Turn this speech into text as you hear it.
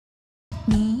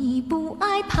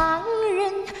旁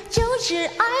人，就只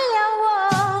爱了我。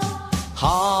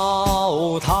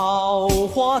好桃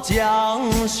花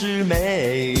江是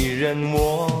美人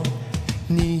窝，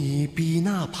你比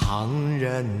那旁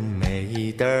人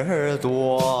美得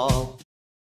多。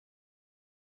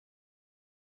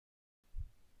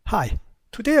Hi,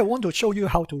 today I want to show you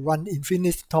how to run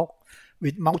Infinity Talk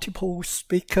with multiple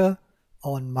speakers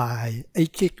on my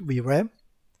 8GB VRAM.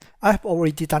 I have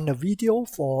already done a video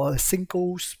for a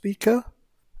single speaker.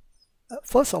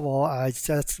 First of all, I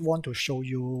just want to show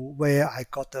you where I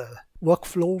got the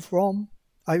workflow from.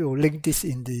 I will link this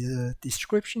in the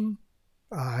description.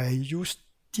 I used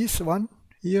this one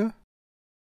here.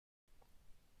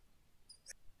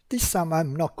 This time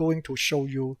I'm not going to show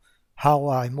you how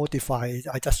I modify it.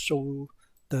 I just show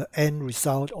the end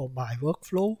result of my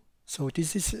workflow. So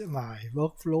this is my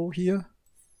workflow here.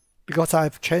 Because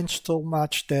I've changed so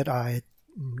much that I'm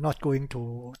not going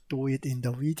to do it in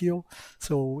the video.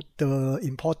 So the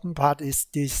important part is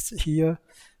this here,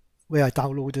 where I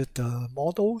downloaded the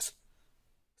models.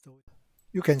 So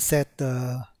you can set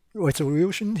the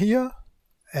resolution here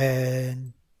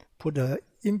and put the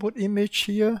input image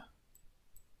here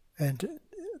and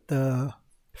the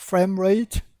frame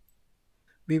rate.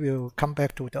 We will come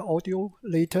back to the audio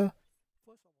later.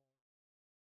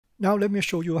 Now let me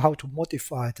show you how to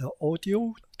modify the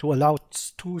audio to allow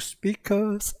 2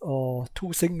 speakers or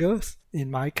 2 singers in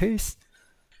my case.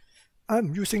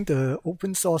 I'm using the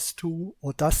open source tool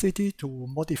Audacity to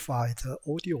modify the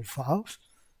audio files.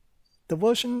 The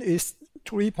version is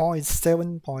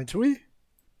 3.7.3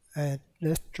 and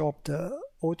let's drop the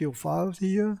audio files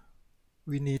here.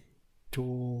 We need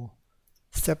to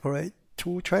separate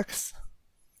 2 tracks.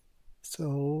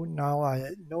 So now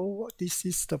I know this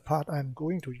is the part I'm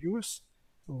going to use.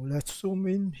 So let's zoom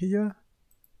in here.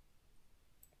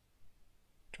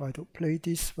 Try to play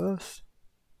this first.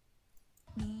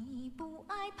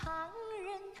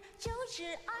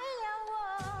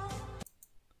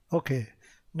 Okay,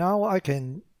 now I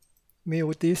can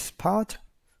mute this part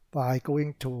by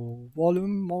going to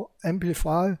volume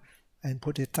amplifier and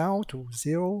put it down to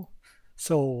 0.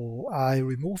 So I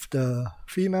remove the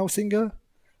female singer.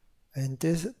 And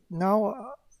this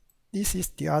now this is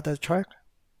the other track.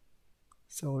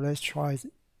 So let's try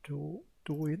to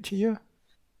do it here.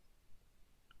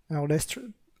 Now let's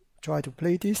try to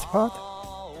play this part.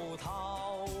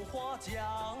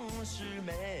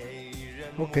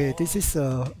 Okay, this is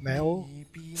a male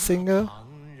singer.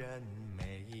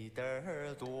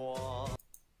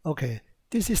 Okay,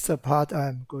 this is the part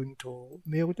I'm going to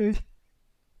mute it.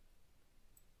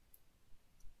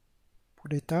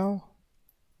 Put it down.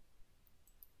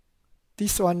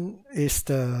 This one is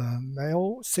the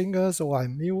male singer, so I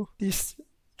mute this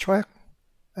track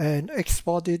and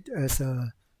export it as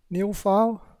a new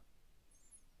file.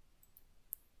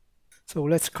 So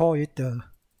let's call it the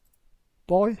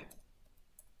boy.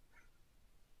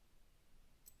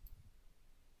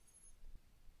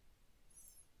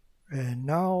 And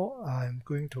now I'm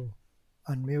going to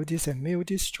unmute this and mute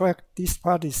this track. This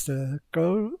part is the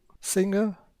girl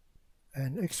singer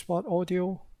and export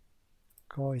audio.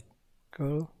 Call it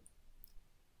girl.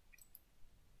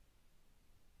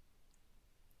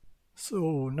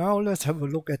 So now let's have a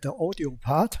look at the audio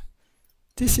part.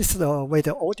 This is the way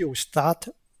the audio starts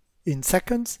in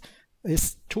seconds.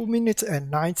 It's 2 minutes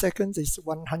and 9 seconds. It's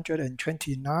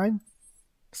 129.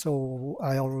 So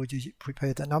I already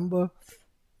prepared the number.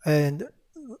 And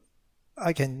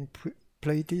I can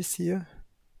play this here.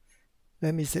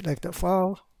 Let me select the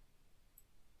file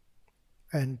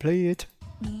and play it.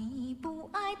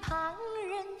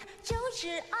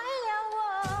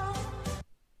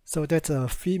 So that's a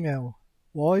female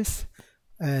voice,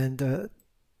 and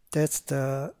that's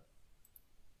the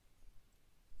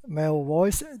male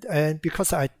voice. And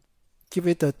because I give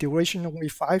it the duration only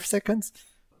 5 seconds,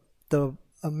 the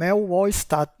male voice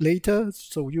starts later,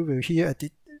 so you will hear at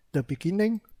the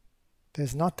beginning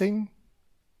there's nothing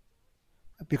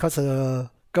because the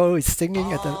girl is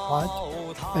singing at the part,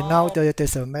 and now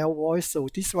there's a male voice, so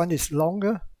this one is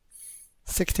longer,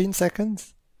 16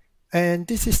 seconds. And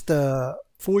this is the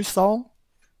full song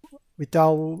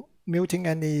without muting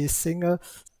any singer.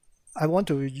 I want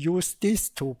to use this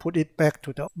to put it back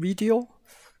to the video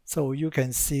so you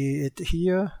can see it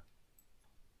here.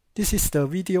 This is the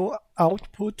video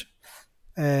output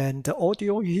and the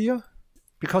audio here.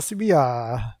 Because we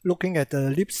are looking at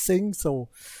the lip sync, so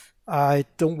I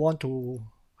don't want to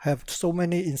have so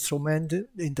many instruments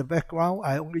in the background.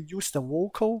 I only use the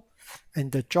vocal and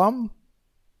the drum.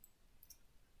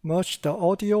 Merge the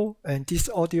audio, and this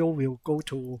audio will go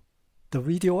to the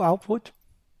video output.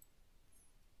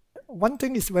 One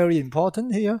thing is very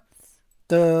important here.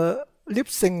 the lip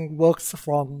sync works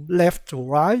from left to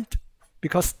right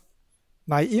because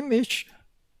my image,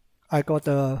 I got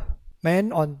the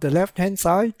man on the left hand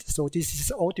side, so this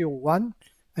is audio 1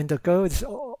 and the girl is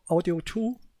audio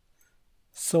 2.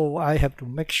 So I have to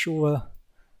make sure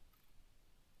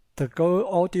the girl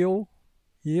audio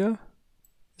here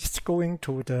is going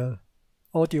to the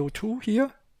audio 2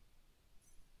 here,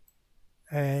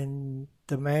 and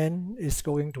the man is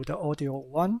going to the audio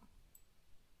 1.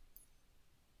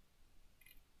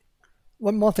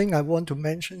 One more thing I want to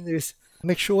mention is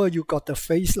make sure you got the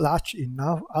face large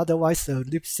enough, otherwise the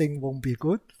lip sync won't be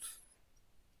good.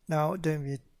 Now then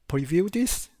we preview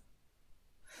this.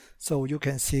 So you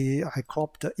can see I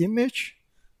crop the image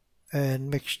and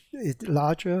make it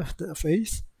larger, the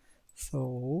face.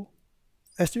 So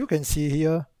as you can see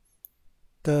here,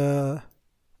 the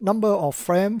number of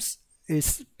frames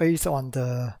is based on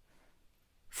the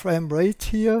frame rate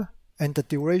here and the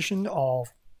duration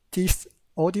of this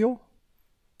audio.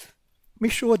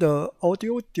 Make sure the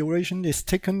audio duration is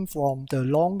taken from the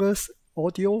longest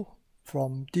audio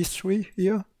from these 3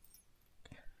 here.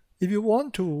 If you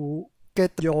want to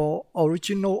get your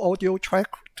original audio track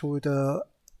to the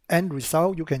end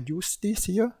result, you can use this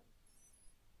here.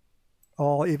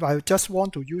 Or if I just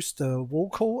want to use the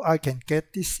vocal, I can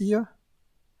get this here.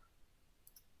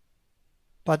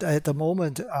 But at the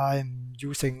moment, I'm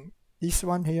using this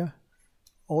one here,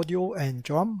 audio and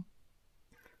drum.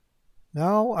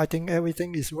 Now I think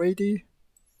everything is ready.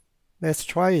 Let's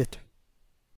try it.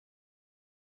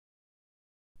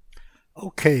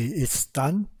 Okay, it's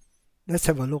done. Let's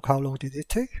have a look how long did it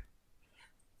take.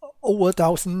 Over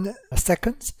 1,000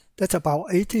 seconds. That's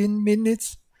about 18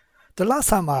 minutes. The last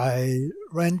time I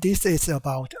ran this is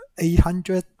about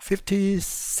 850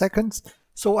 seconds.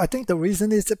 So I think the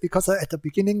reason is because at the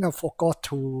beginning I forgot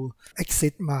to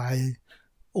exit my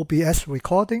OBS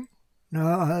recording.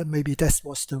 Maybe that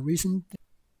was the reason.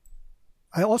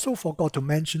 I also forgot to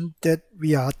mention that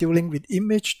we are dealing with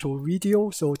image to video,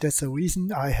 so that's the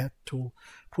reason I had to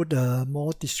put a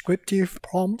more descriptive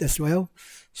prompt as well.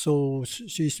 So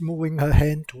she's moving her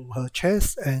hand to her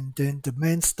chest and then the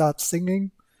man starts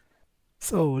singing.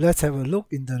 So let's have a look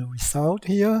in the result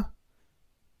here.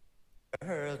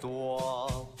 耳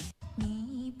朵，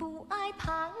你不爱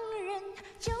旁人，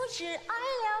就只爱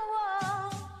了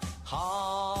我。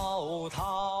好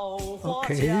桃花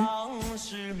Okay. 江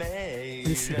是美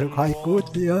This 人 looks quite good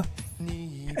窝。 here.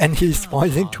 你 And he's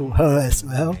pointing to her as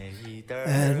well. 美的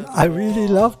And 耳 I really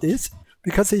朵 love this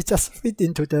because it just fit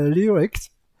into the lyrics.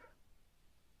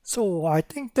 So I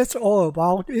think that's all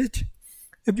about it.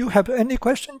 If you have any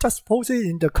question, just post it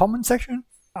in the comment section.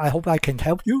 I hope I can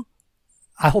help you.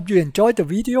 I hope you enjoyed the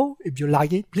video. If you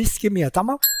like it, please give me a thumb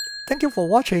up. Thank you for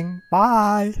watching.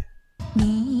 Bye.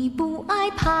 你不爱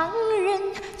旁人，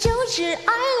就只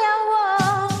爱了我。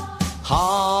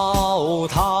好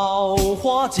桃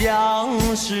花江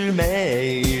是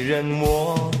美人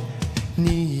窝，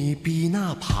你比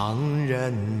那旁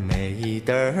人美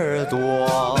得多。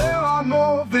 There are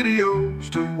more videos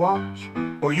to watch,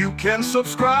 or you can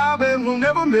subscribe and we'll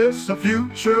never miss a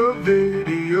future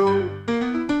video.